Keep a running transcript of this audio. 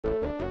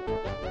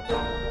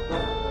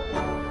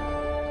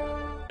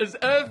As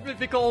Earth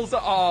Mythicals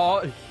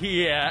are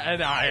here,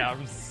 and I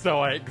am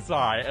so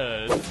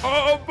excited.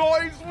 Oh,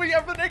 boys, we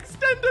have an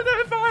extended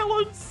Earth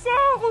Island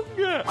song!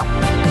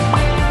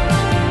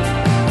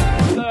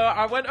 So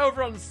I went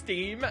over on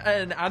Steam,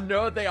 and I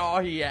know they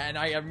are here, and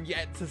I am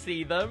yet to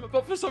see them,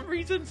 but for some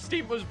reason,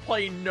 Steam was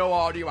playing no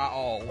audio at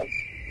all.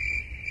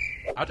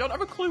 I don't have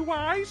a clue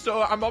why,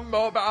 so I'm on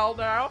mobile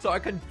now, so I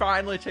can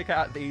finally check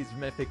out these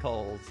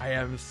mythicals. I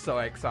am so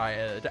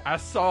excited. I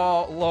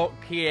saw, look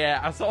here,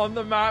 I saw on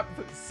the map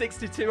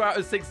 62 out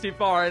of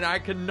 64, and I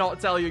cannot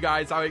tell you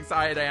guys how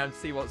excited I am to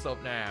see what's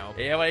up now.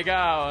 Here we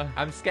go.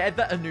 I'm scared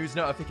that a news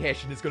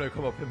notification is going to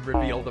come up and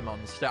reveal the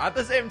monster. At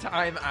the same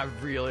time, I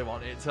really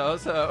want it to,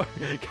 so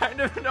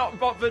kind of not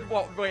bothered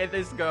what way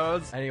this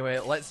goes. Anyway,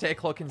 let's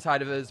take a look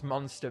inside of his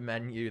monster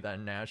menu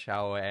then now,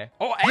 shall we?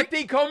 Oh,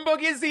 Epic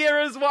Humbug is here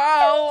as well!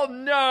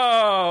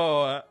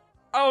 No!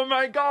 Oh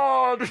my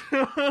god!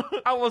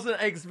 I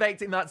wasn't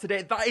expecting that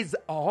today. That is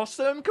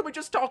awesome. Can we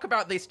just talk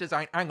about this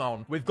design? Hang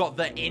on. We've got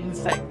the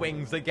insect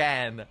wings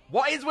again.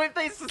 What is with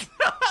this?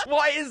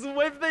 What is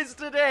with this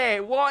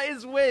today? What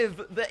is with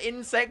the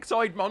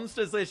insectoid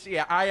monsters this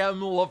year? I am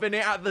loving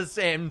it at the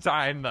same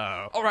time,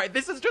 though. All right,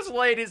 this has just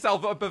laid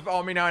itself up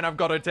before me now, and I've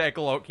got to take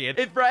a look here.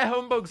 If rare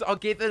humbugs are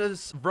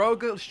givers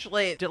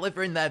roguishly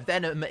delivering their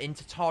venom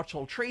into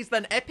tortural trees,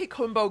 then epic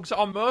humbugs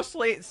are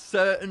mostly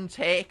certain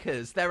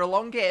takers. They're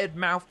elongated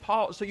mouth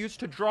parts are used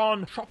to draw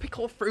on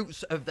tropical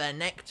fruits of their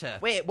nectar.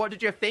 Wait, what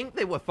did you think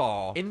they were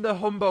for? In the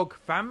humbug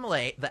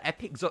family, the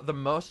epics are the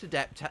most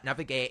adept at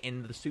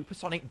navigating the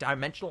supersonic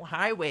dimensional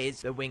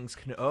highways their wings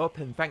can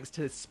open thanks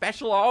to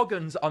special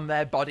organs on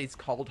their bodies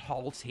called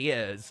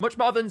halteres. Much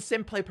more than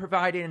simply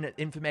providing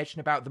information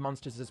about the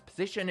monster's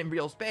position in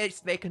real space,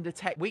 they can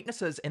detect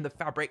weaknesses in the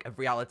fabric of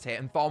reality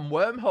and form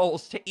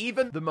wormholes to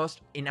even the most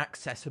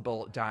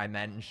inaccessible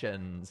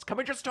dimensions. Can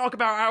we just talk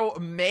about how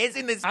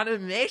amazing this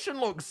animation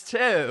looks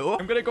too?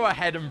 I'm gonna go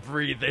ahead and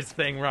breed this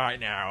thing right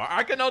now.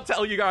 I cannot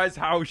tell you guys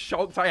how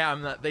shocked I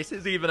am that this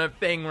is even a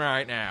thing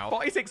right now.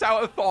 46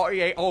 out of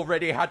 48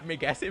 already had me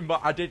guessing,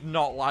 but I did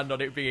not land on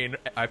it being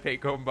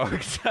epic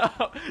humbug, so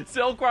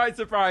still quite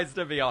surprised,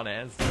 to be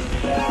honest.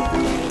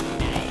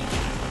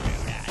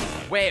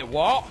 Wait,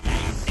 what?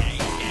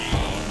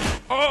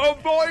 Oh,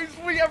 boys,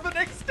 we have an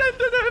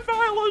extended Earth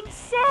Island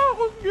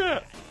song!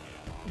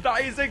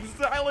 That is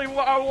exactly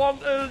what I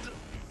wanted.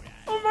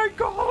 Oh my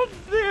god,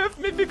 the Earth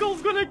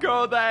Mythical's gonna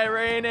go there,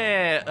 ain't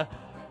it?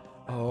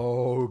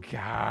 Oh,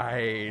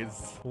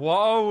 guys. What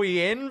are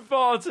we in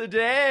for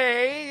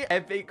today?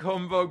 Epic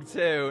Humbug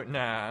 2.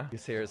 Nah, you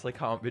seriously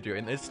can't be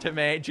doing this to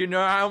me. Do you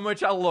know how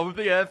much I love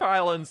the Earth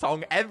Island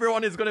song?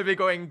 Everyone is gonna be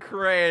going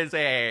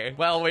crazy.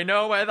 Well, we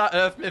know where that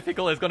Earth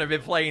Mythical is gonna be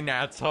playing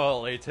now,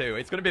 totally, too.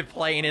 It's gonna be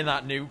playing in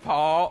that new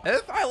part.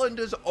 Earth Island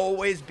has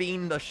always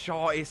been the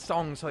shortest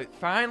song, so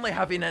finally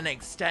having an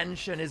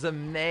extension is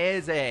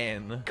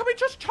amazing. Can we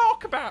just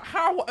talk about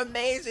how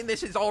amazing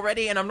this is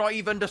already, and I've not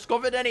even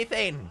discovered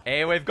anything?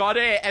 Hey, we've got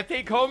it.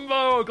 Epic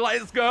Humbug.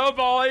 Let's go,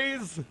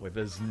 boys. With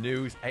his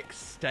new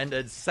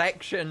extended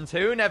section,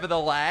 too,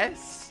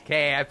 nevertheless.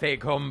 Okay,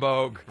 Epic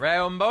Humbug.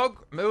 Rare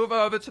Humbug, move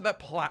over to the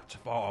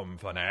platform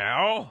for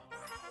now.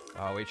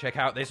 Oh, we check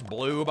out this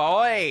blue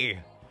boy.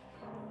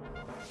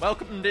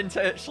 Welcomed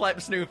into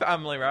Schlepp's new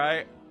family,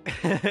 right?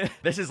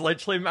 This is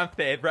literally my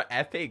favorite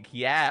epic,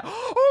 yeah.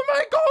 Oh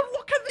my god,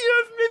 look at the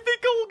Earth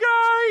Mythical,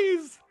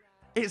 guys!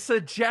 It's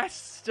a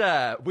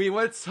jester. We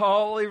were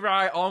totally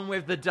right on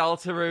with the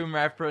Deltarune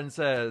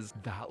references.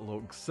 That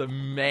looks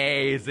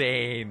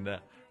amazing.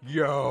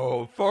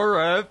 Yo, for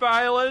Earth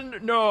Island?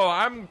 No,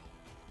 I'm...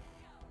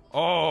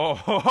 Oh,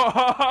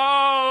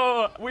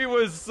 we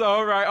were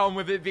so right on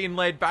with it being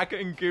laid back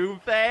and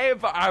goofy,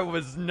 but I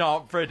was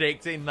not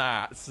predicting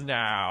that,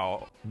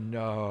 Snout.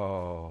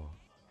 No.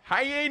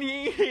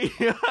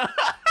 HYEHEHE!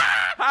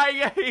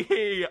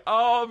 HYEHEHE!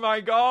 Oh my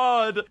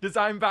god!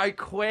 Designed by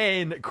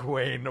Quinn.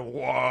 Quinn,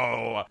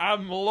 whoa!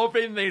 I'm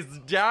loving this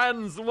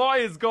dance. What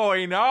is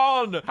going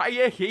on?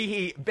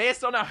 HYEHEHE,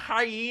 based on a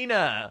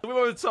hyena. We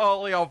were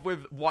totally off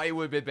with what it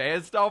would be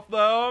based off,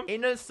 though.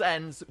 In a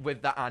sense,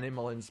 with the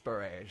animal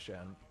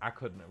inspiration. I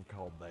couldn't have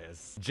called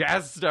this.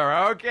 Jester,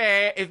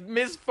 okay. If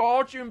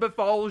misfortune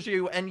befalls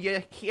you and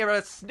you hear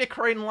a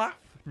snickering laugh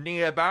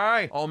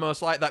nearby,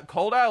 almost like that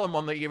Cold Island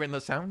one that you're in the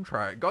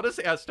soundtrack. Gotta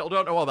say, I still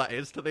don't know what that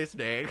is to this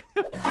day.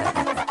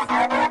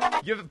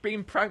 You've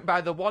been pranked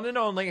by the one and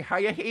only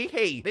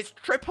HYEHEHE. This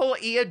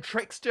triple-eared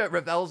trickster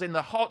revels in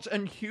the hot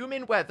and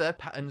humid weather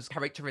patterns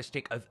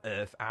characteristic of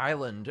Earth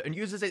Island and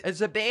uses it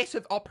as a base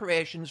of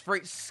operations for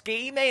its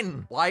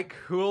scheming. Like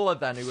cooler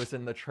than who was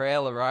in the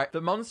trailer, right? The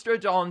monster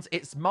adorns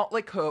its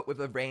motley coat with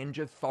a range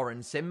of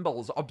foreign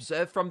symbols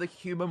observed from the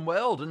human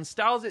world and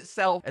styles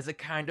itself as a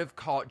kind of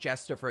court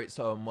jester for its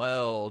own home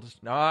world.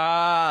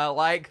 Ah,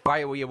 like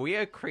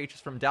HYEHEHE creatures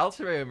from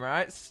Delta Room,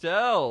 right?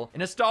 Still.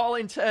 In a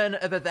stalling turn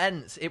of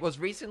events, it was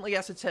recently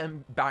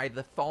ascertained by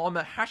the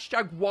former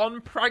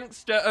 #1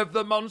 prankster of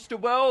the monster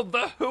world,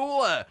 the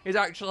Hula, is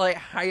actually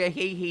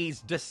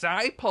HYEHEHE's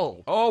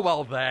disciple. Oh,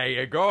 well, there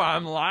you go.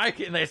 I'm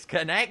liking this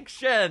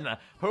connection.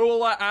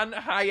 Hula and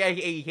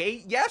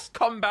HYEHEHE. Yes,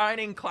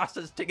 combining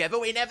classes together.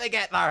 We never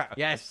get that.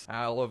 Yes,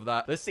 I love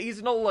that. The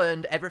seasonal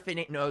learned everything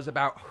it knows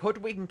about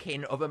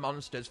hoodwinking other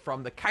monsters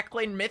from the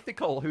cackling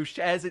Mythical, who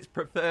shares its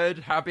preferred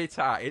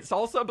habitat. It's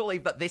also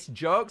believed that this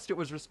jokester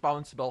was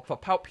responsible for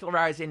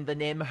popularizing the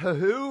name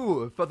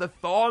Hoo for the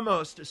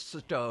foremost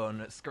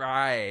stone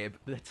scribe,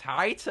 the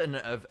Titan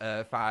of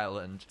Earth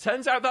Island.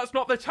 Turns out that's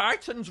not the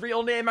Titan's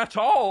real name at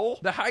all.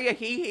 The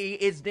HYEHEHE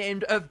is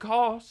named, of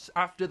course,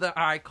 after the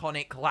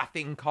iconic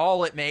laughing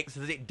call it makes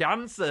as it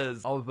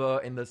dances, although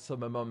in the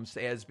summer months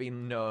it has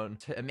been known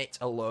to emit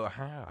a low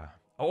ha.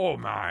 Oh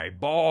my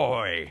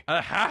boy.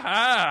 A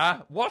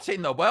ha-ha? What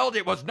in the world?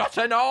 It was not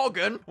an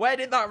organ. Where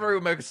did that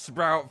rumour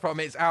sprout from?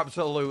 It's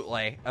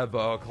absolutely a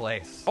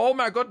vocalist. Oh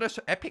my goodness,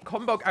 Epic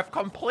Humbug, I've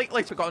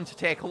completely forgotten to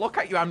take a look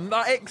at you. I'm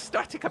that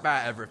ecstatic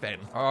about everything.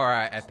 All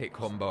right, Epic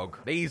Humbug.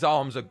 These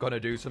arms are gonna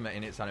do something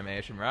in its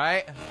animation,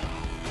 right?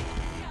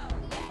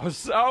 Oh,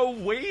 so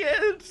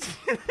weird.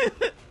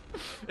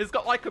 It's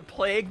got like a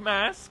plague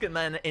mask and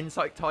then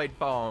insectoid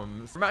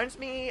forms. Reminds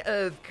me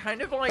of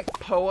kind of like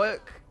Poek.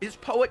 Is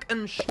Poek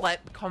and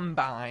Schlepp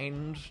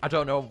combined? I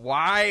don't know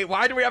why.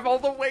 Why do we have all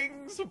the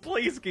wings?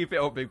 Please keep it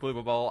up, Big Blue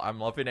Bubble.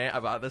 I'm loving it,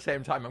 but at the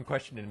same time, I'm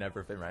questioning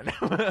everything right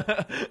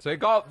now. So we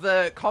got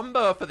the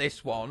combo for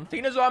this one.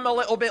 Seeing as though I'm a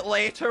little bit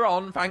later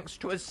on, thanks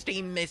to a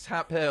Steam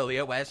mishap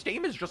earlier, where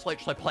Steam is just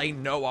literally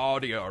playing no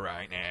audio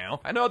right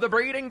now. I know the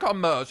breeding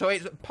combo, so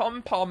it's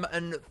Pom Pom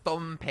and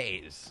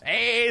Thumpies.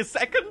 Hey,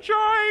 second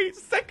try!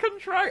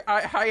 Second try!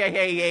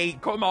 Hey,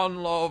 come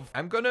on, love.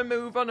 I'm gonna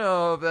move on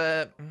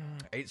over.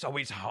 It's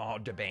always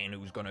hard debating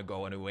who's gonna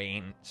go and who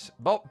ain't.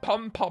 But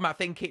Pom Pom, I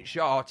think it's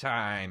your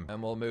time.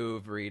 And we'll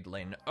move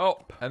Reedlin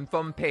up. And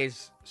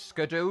Thumpies,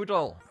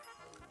 skadoodle.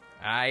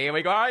 Ah, here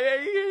we go.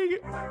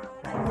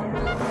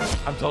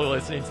 I'm totally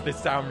listening to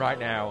this sound right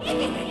now.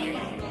 Okay.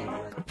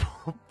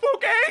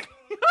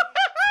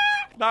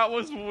 That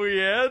was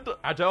weird.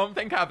 I don't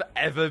think I've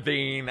ever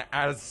been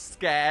as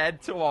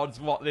scared towards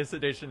what this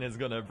edition is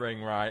gonna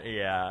bring right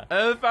here.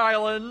 Earth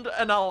Island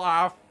and a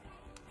laugh.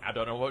 I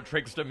don't know what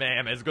trickster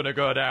meme is gonna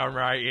go down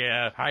right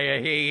here.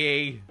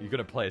 HYEHEHE. You're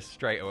gonna play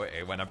straight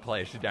away when I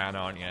place you down,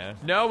 aren't you?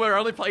 No, we're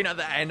only playing at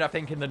the end, I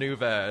think, in the new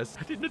verse.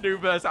 I didn't do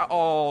verse at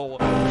all.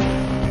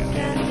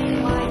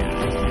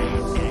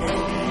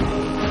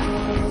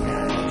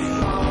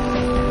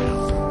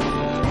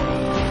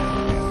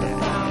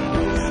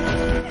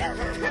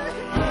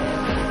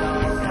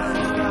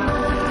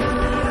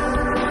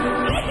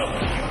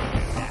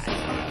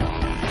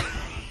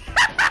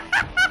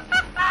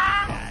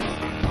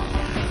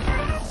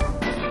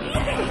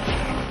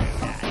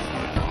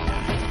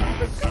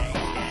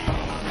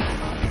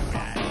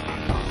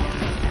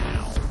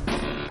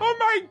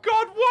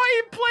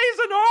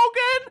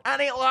 And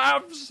it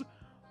laughs.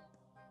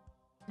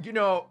 You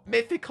know,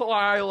 Mythical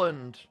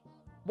Island.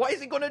 What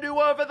is it gonna do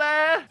over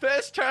there?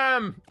 First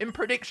time in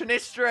prediction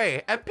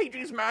history.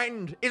 MPG's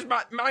mind is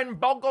mind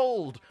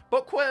boggled.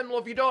 Bookworm,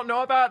 love, you don't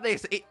know about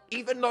this.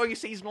 Even though your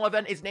seasonal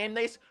event is named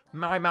this,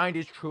 my mind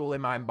is truly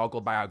mind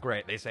boggled by how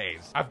great this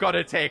is. I've got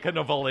to take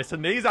another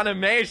listen. These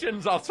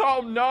animations are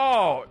top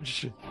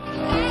notch.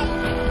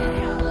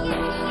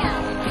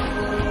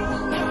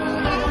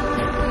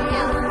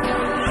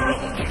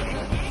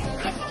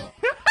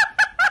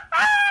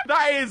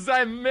 That is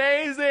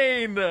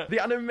amazing! The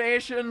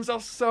animations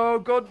are so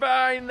good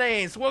behind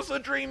this. What's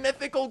the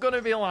Dreamythical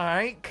gonna be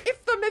like?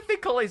 If the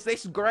Mythical is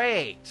this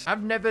great,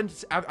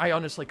 I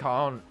honestly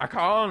can't. I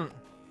can't.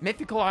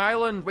 Mythical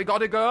Island, we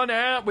gotta go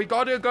now. We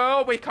gotta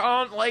go. We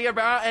can't lay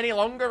about any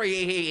longer.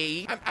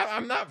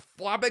 I'm that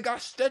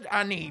flabbergasted.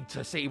 I need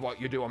to see what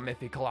you do on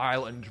Mythical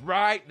Island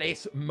right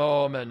this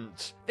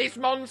moment. This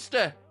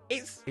monster.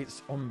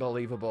 It's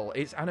unbelievable.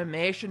 Its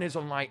animation is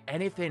unlike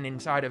anything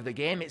inside of the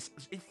game. It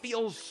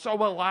feels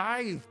so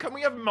alive. Can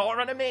we have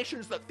more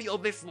animations that feel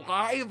this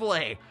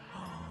lively?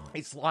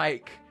 It's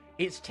like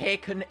it's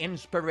taken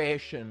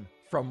inspiration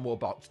from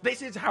Wobox.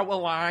 This is how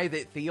alive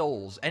it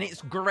feels, and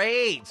it's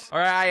great. All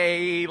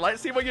right,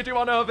 let's see what you do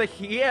on over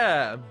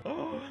here.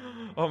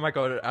 Oh my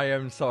god, I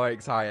am so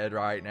excited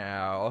right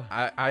now.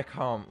 I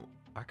can't.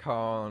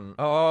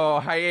 Oh,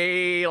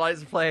 hey,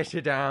 let's place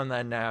you down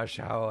then now,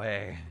 shall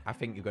we? I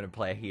think you're going to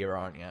play here,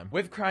 aren't you?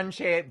 With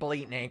Crunchy,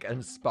 Bleatnik,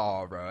 and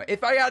Sporo.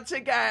 If I had to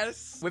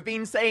guess, we've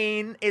been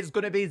saying it's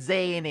going to be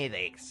zany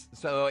this,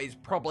 so it's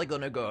probably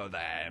going to go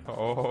there.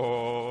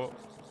 Oh.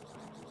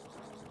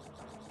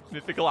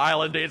 Mythical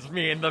Island is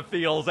me in the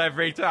feels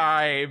every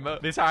time.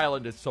 This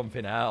island is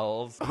something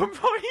else. Oh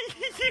boy,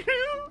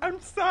 I'm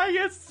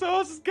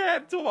so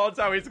scared towards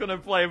how he's gonna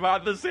play,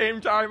 but at the same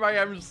time, I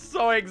am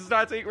so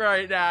ecstatic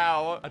right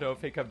now. I don't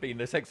think I've been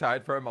this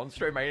excited for a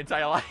monster in my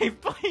entire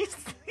life, please.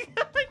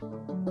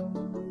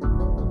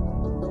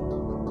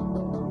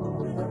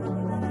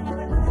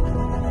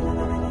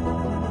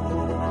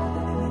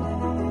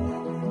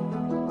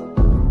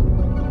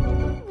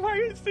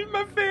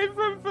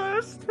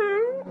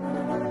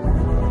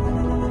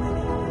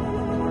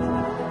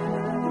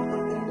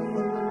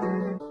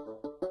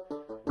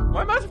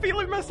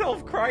 feeling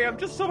myself cry. I'm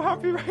just so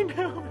happy right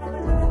now.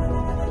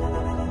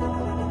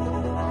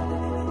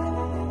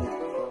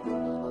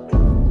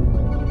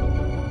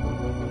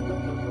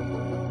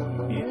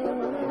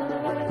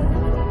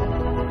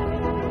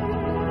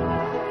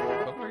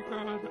 Oh my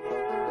god.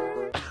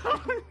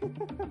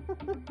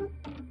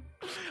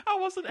 I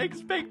wasn't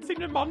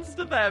expecting a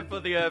monster there for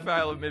the Earth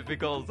Island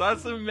Mythicals.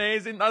 That's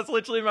amazing. That's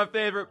literally my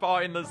favourite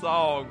part in the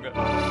song.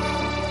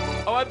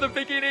 Oh, at the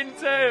beginning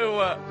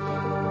too.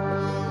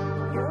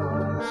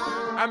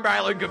 And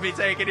Rylan could be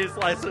taking his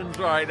lessons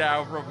right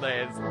now from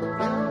this.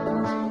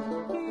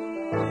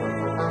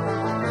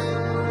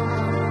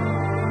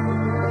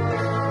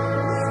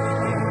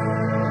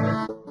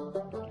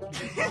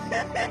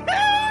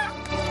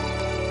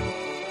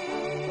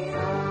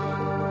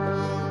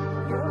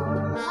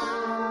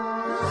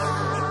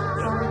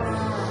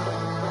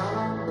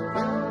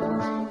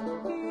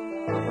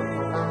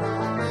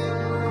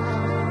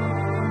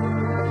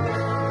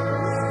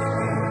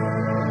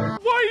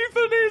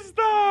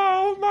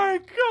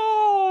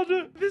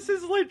 This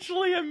is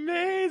literally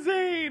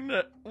amazing!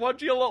 What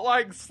do you look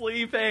like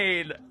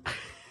sleeping?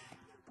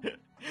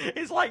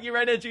 It's like your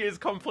energy is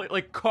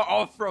completely cut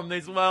off from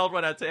this world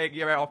when I take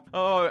you off.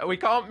 Oh, we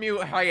can't mute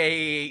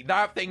HYEHEHE.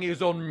 That thing is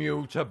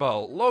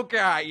unmutable. Look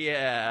at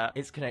you.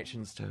 Its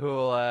connections to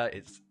Hula,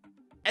 it's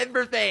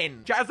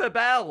everything.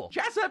 Jazabelle.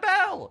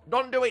 Jazabelle.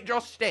 Don't do it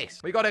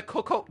justice. We gotta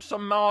cook up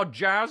some more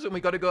jazz and we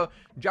gotta go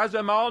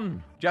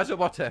jazzamon.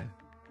 Jazzawater.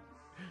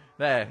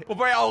 There. We'll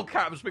put it all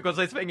caps because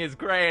this thing is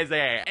crazy.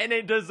 And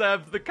it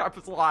deserves the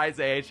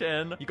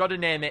capitalization. You gotta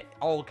name it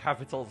all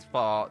capitals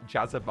for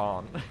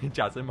Jazzamon.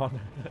 Jazzamon.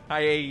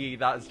 HYEHEHE,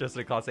 that's just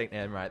a classic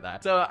name right there.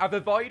 So I've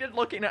avoided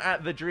looking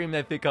at the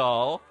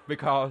Dreamythical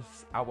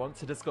because I want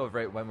to discover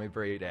it when we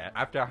breed it.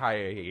 After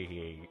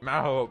HYEHEHE. My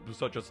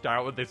hopes are just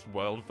out of this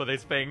world for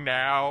this thing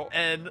now.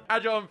 And I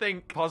don't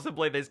think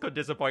possibly this could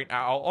disappoint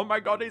at all. Oh my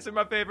god, it's in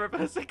my favorite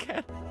verse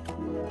again.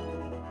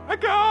 I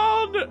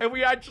can't! And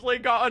we actually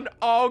got an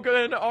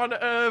organ on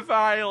Earth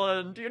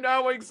Island. Do you know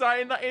how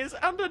exciting that is?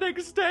 And an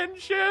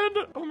extension!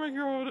 Oh my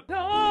god.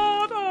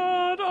 Da,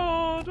 da,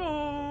 da,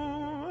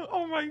 da.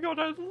 Oh my god,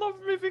 I love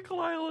Mythical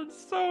Island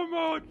so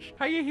much.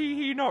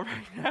 HYEHEHE, not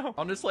right now.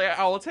 Honestly,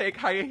 I will take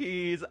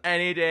HYEHEHE's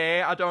any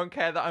day. I don't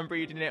care that I'm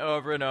breeding it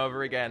over and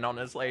over again,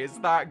 honestly. It's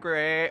that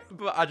great.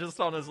 But I just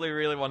honestly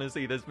really want to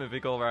see this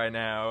Mythical right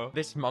now.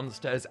 This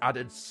monster has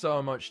added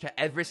so much to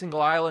every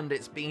single island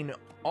it's been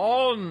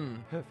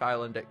on. Earth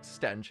Island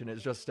extension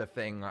is just a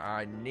thing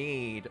I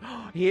need.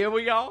 Here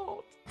we are.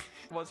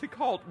 What's it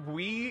called?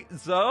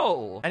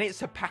 Wheezel. And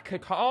it's a pack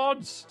of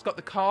cards. It's got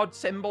the card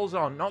symbols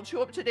on. Not too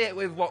up to date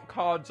with what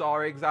cards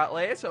are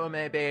exactly, so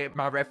maybe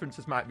my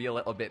references might be a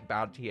little bit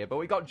bad here. But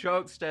we got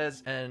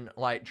jokesters and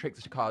like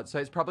trickster cards, so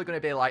it's probably going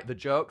to be like the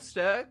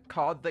jokester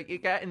card that you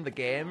get in the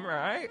game,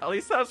 right? At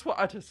least that's what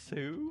I'd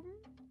assume.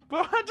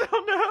 But I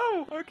don't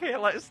know. Okay,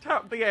 let's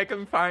tap the egg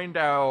and find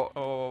out.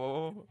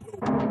 Oh.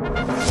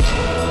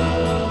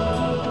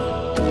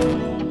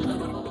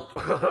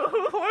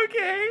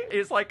 Okay.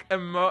 It's like a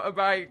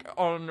motorbike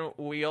on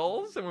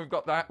wheels, and we've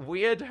got that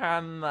weird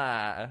hand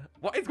there.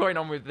 What is going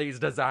on with these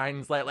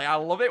designs lately? I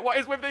love it. What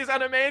is with this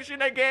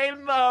animation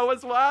again, though,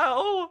 as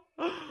well?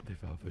 They've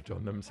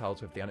overdone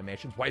themselves with the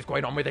animations. What is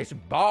going on with this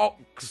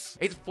box?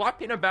 It's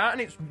flapping about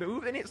and it's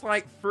moving. It's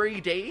like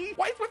 3D.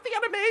 What is with the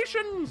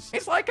animations?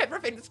 It's like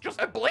everything's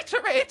just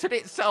obliterated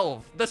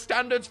itself. The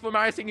standards for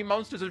My Singing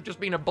Monsters have just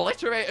been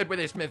obliterated with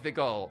this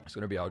Mythical. It's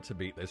going to be hard to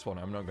beat this one.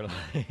 I'm not going to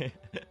lie.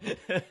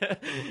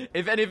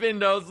 If anything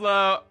does,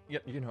 though,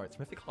 you know, it's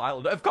Mythical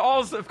Island. Of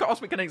course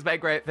we can expect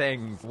great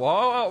things. What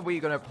are we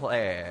going to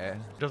play?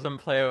 Doesn't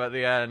play at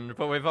the end,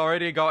 but we've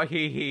already got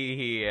HYEHEHE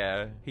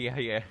here.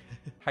 Here.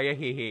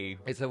 HYEHEHE.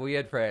 It's a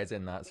weird phrase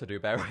in that, so do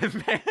bear with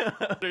me.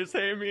 Just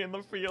hear me in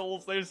the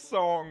feels, this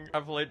song.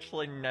 I've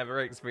literally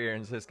never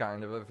experienced this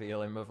kind of a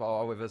feeling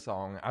before with a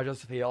song. I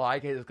just feel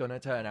like it's gonna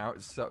turn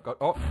out so good.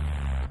 Oh.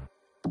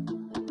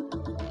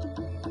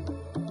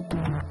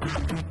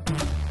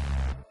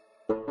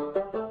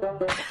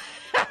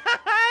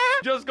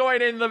 Just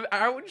going in the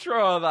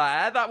outro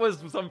there, that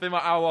was something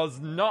that I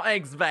was not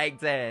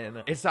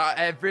expecting. It's that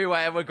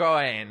everywhere we're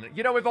going.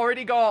 You know, we've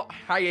already got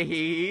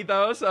HYEHEHE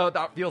though, so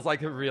that feels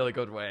like a really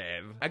good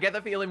wave. I get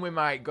the feeling we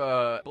might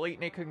go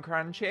Bleaknik and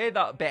Crunchy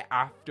that bit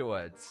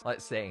afterwards.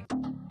 Let's see.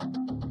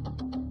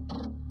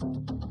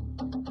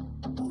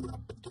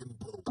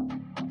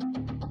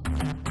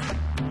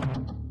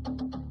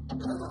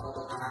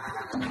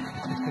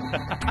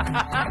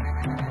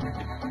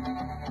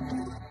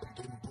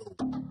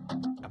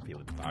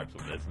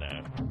 With this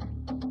now.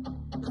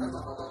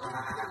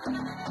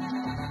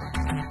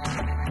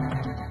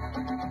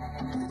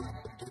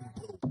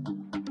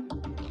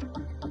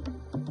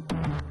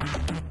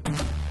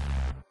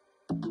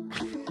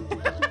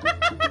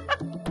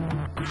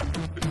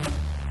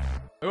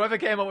 Whoever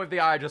came up with the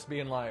eye just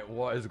being like,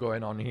 what is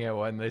going on here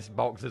when this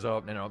box is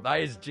opening up?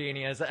 That is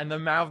genius. And the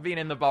mouth being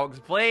in the box,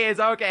 please.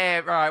 Okay,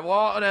 right.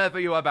 What on earth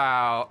are you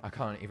about? I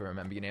can't even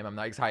remember your name. I'm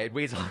that excited.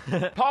 Weasel.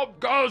 Pop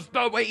goes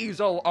the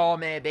weasel. Or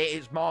maybe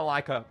it's more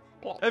like a...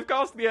 Of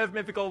course, the Earth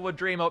Mythical would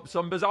dream up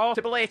some bizarre,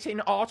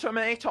 titillating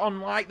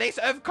automaton like this.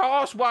 Of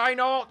course, why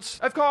not?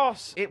 Of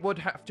course, it would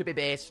have to be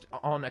based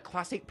on a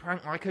classic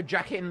prank like a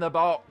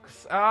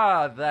Jack-in-the-Box.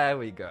 Ah, there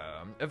we go.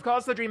 Of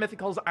course, the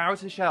Dreamythical's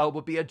outer shell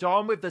would be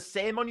adorned with the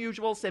same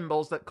unusual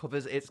symbols that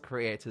covers its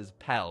creator's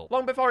pelt.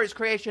 Long before its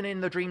creation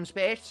in the dream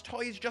space,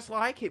 toys just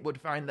like it would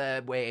find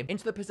their way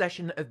into the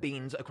possession of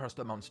beings across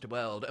the monster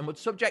world and would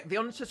subject the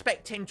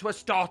unsuspecting to a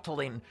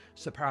startling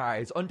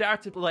surprise,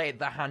 undoubtedly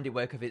the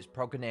handiwork of its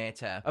progenitor.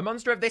 A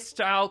monster of this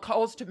style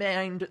calls to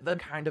mind the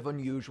kind of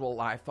unusual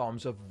life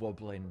forms of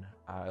Wobbling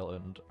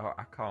Island. Oh,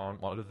 I can't.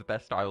 One of the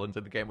best islands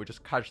in the game. We're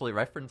just casually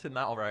referencing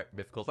that. All right,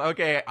 Mythicals.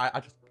 Okay, I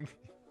just...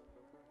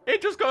 It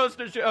just goes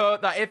to show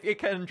that if you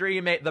can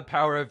dream it, the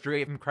power of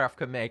Dreamcraft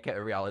can make it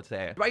a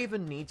reality. Do I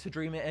even need to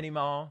dream it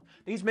anymore?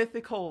 These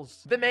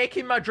Mythicals, they're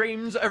making my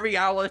dreams a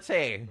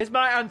reality. This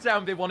might hands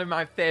down be one of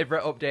my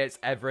favourite updates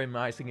ever in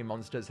My Singing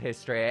Monsters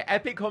history.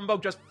 Epic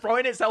Humbug just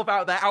throwing itself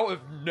out there out of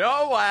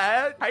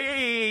nowhere.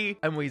 Hey!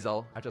 And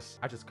Weasel, I just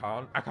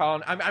can't. I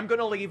can't. I'm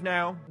gonna leave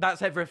now.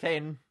 That's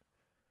everything.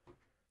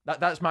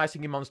 That's My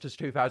Singing Monsters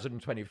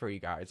 2023,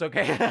 guys,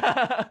 okay?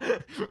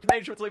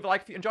 Make sure to leave a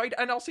like if you enjoyed,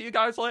 and I'll see you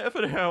guys later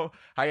for now.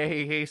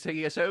 Hi, see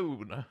you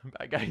soon.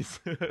 Bye, guys.